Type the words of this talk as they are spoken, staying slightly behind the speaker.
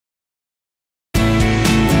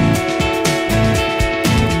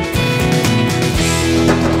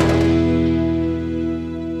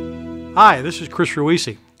Hi, this is Chris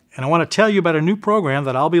Ruisi, and I want to tell you about a new program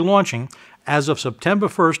that I'll be launching as of September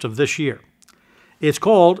 1st of this year. It's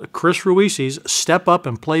called Chris Ruisi's Step Up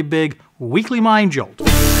and Play Big Weekly Mind Jolt.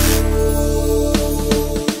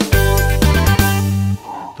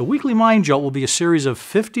 The Weekly Mind Jolt will be a series of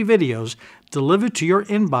 50 videos delivered to your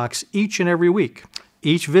inbox each and every week.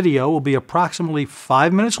 Each video will be approximately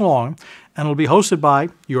 5 minutes long and will be hosted by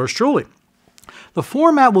yours truly. The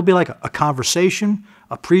format will be like a conversation,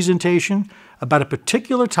 a presentation about a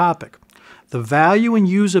particular topic. The value and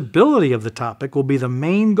usability of the topic will be the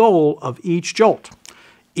main goal of each jolt.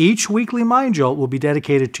 Each weekly Mind Jolt will be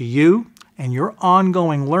dedicated to you and your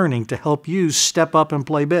ongoing learning to help you step up and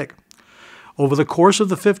play big. Over the course of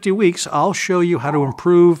the 50 weeks, I'll show you how to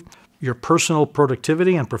improve your personal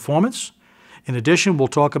productivity and performance. In addition, we'll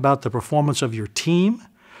talk about the performance of your team,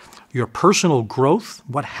 your personal growth,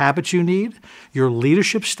 what habits you need, your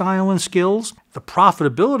leadership style and skills, the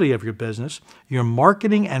profitability of your business, your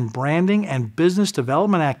marketing and branding and business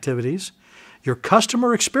development activities, your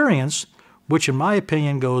customer experience, which in my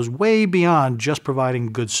opinion goes way beyond just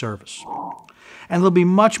providing good service. And there'll be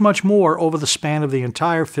much, much more over the span of the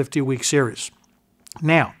entire 50-week series.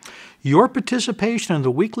 Now, your participation in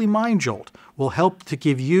the Weekly Mind Jolt will help to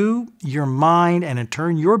give you, your mind, and in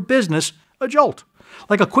turn your business a jolt.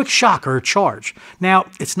 Like a quick shock or a charge. Now,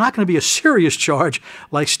 it's not going to be a serious charge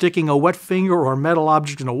like sticking a wet finger or a metal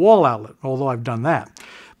object in a wall outlet, although I've done that.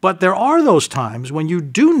 But there are those times when you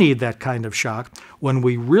do need that kind of shock, when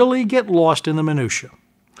we really get lost in the minutia.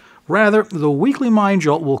 Rather, the Weekly Mind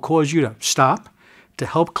Jolt will cause you to stop, to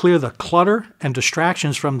help clear the clutter and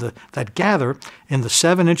distractions that gather in the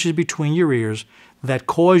 7 inches between your ears that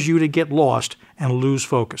cause you to get lost and lose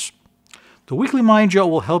focus. The Weekly Mind Jolt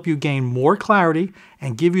will help you gain more clarity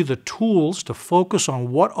and give you the tools to focus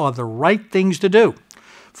on what are the right things to do.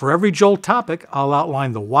 For every Jolt topic, I'll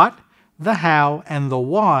outline the what, the how, and the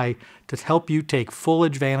why to help you take full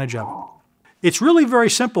advantage of it. It's really very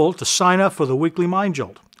simple to sign up for the Weekly Mind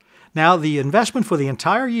Jolt. Now, the investment for the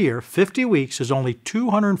entire year, 50 weeks, is only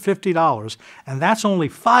 $250, and that's only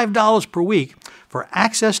 $5 per week for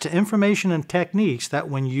access to information and techniques that,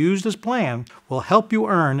 when used as planned, will help you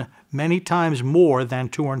earn many times more than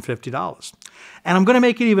 $250. And I'm going to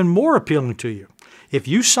make it even more appealing to you. If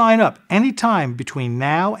you sign up anytime between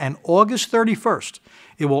now and August 31st,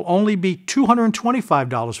 it will only be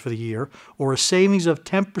 $225 for the year, or a savings of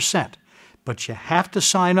 10%. But you have to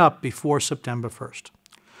sign up before September 1st.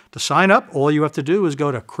 To sign up, all you have to do is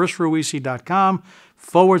go to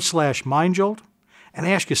chrisruisi.com/mindjolt and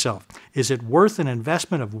ask yourself, is it worth an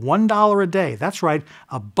investment of $1 a day? That's right,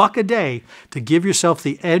 $1 a day to give yourself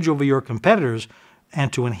the edge over your competitors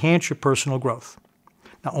and to enhance your personal growth.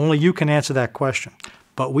 Now, only you can answer that question,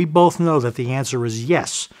 but we both know that the answer is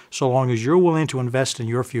yes, so long as you're willing to invest in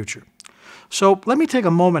your future. So let me take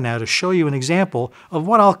a moment now to show you an example of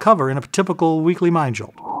what I'll cover in a typical Weekly Mind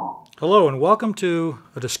Jolt. Hello, and welcome to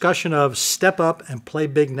a discussion of Step Up and Play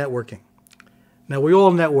Big networking. Now, we all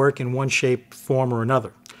network in one shape, form, or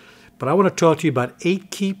another, but I want to talk to you about 8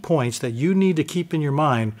 key points that you need to keep in your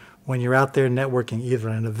mind when you're out there networking, either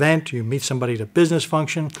at an event, you meet somebody at a business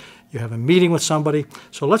function, you have a meeting with somebody.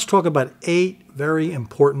 So let's talk about 8 very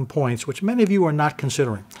important points, which many of you are not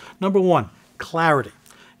considering. Number 1, clarity.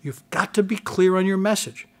 You've got to be clear on your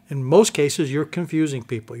message. In most cases, you're confusing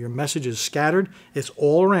people. Your message is scattered. It's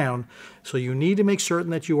all around. So you need to make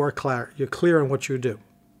certain that you're clear on what you do.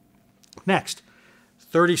 Next,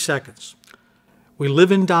 30 seconds. We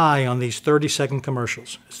live and die on these 30-second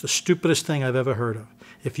commercials. It's the stupidest thing I've ever heard of.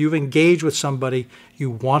 If you've engaged with somebody, you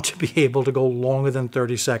want to be able to go longer than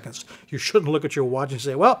 30 seconds. You shouldn't look at your watch and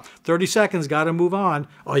say, well, 30 seconds, got to move on.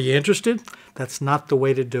 Are you interested? That's not the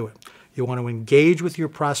way to do it. You want to engage with your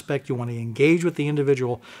prospect. You want to engage with the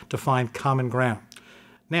individual to find common ground.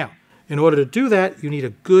 Now, in order to do that, you need a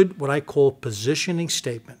good, what I call, positioning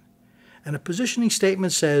statement. And a positioning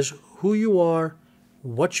statement says who you are,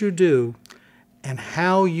 what you do, and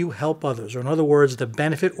how you help others. Or in other words, the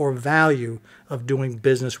benefit or value of doing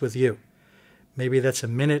business with you. Maybe that's a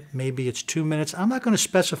minute, maybe it's 2 minutes. I'm not going to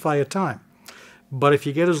specify a time. But if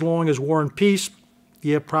you get as long as War and Peace,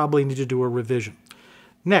 you probably need to do a revision.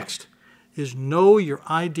 Next is know your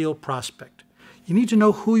ideal prospect. You need to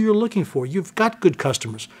know who you're looking for. You've got good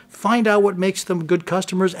customers. Find out what makes them good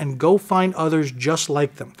customers and go find others just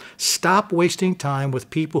like them. Stop wasting time with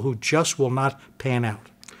people who just will not pan out.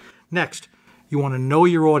 Next, you want to know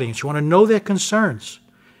your audience. You want to know their concerns.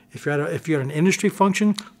 If you're at an industry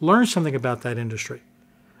function, learn something about that industry.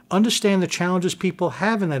 Understand the challenges people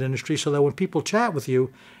have in that industry so that when people chat with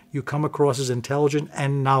you, you come across as intelligent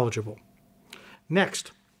and knowledgeable.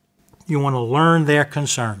 Next, you want to learn their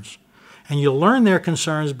concerns. And you'll learn their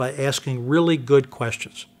concerns by asking really good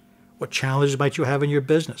questions. What challenges might you have in your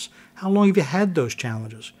business? How long have you had those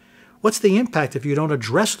challenges? What's the impact if you don't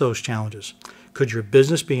address those challenges? Could your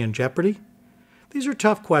business be in jeopardy? These are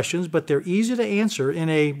tough questions, but they're easy to answer in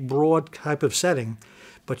a broad type of setting.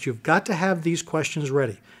 But you've got to have these questions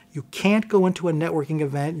ready. You can't go into a networking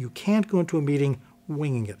event, you can't go into a meeting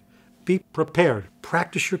winging it. Be prepared,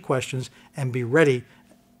 practice your questions, and be ready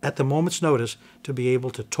at the moment's notice to be able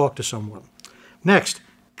to talk to someone. Next,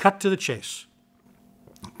 cut to the chase.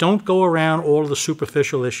 Don't go around all of the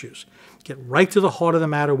superficial issues. Get right to the heart of the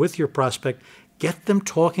matter with your prospect. Get them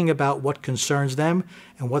talking about what concerns them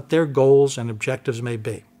and what their goals and objectives may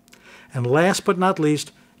be. And last but not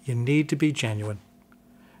least, you need to be genuine.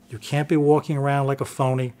 You can't be walking around like a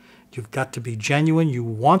phony. You've got to be genuine. You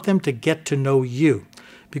want them to get to know you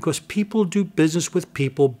because people do business with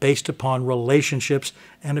people based upon relationships.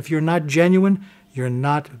 And if you're not genuine, you're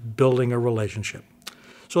not building a relationship.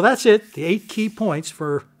 So that's it, the 8 key points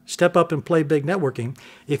for Step Up and Play Big Networking.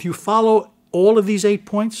 If you follow all of these 8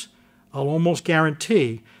 points, I'll almost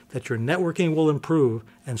guarantee that your networking will improve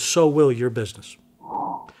and so will your business.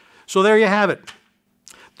 So there you have it.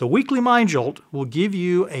 The Weekly Mind Jolt will give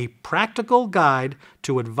you a practical guide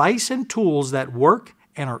to advice and tools that work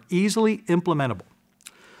and are easily implementable.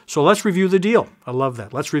 So let's review the deal. I love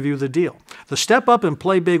that. Let's review the deal. The Step Up and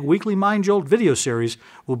Play Big Weekly Mind Jolt video series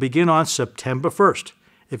will begin on September 1st.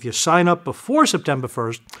 If you sign up before September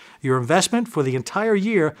 1st, your investment for the entire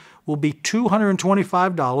year will be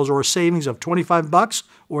 $225 or a savings of $25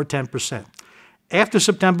 or 10%. After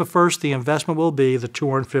September 1st, the investment will be the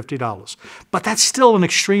 $250. But that's still an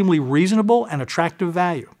extremely reasonable and attractive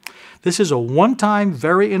value. This is a one-time,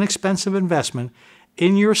 very inexpensive investment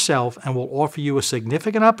in yourself and will offer you a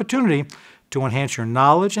significant opportunity to enhance your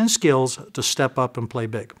knowledge and skills to step up and play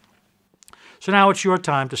big. So now it's your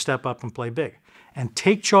time to step up and play big and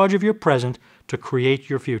take charge of your present to create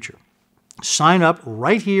your future. Sign up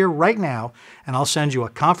right here, right now, and I'll send you a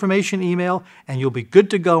confirmation email and you'll be good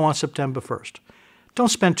to go on September 1st. Don't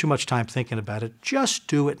spend too much time thinking about it. Just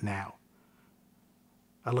do it now.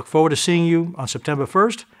 I look forward to seeing you on September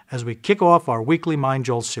 1st as we kick off our weekly Mind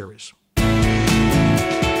Jolt series.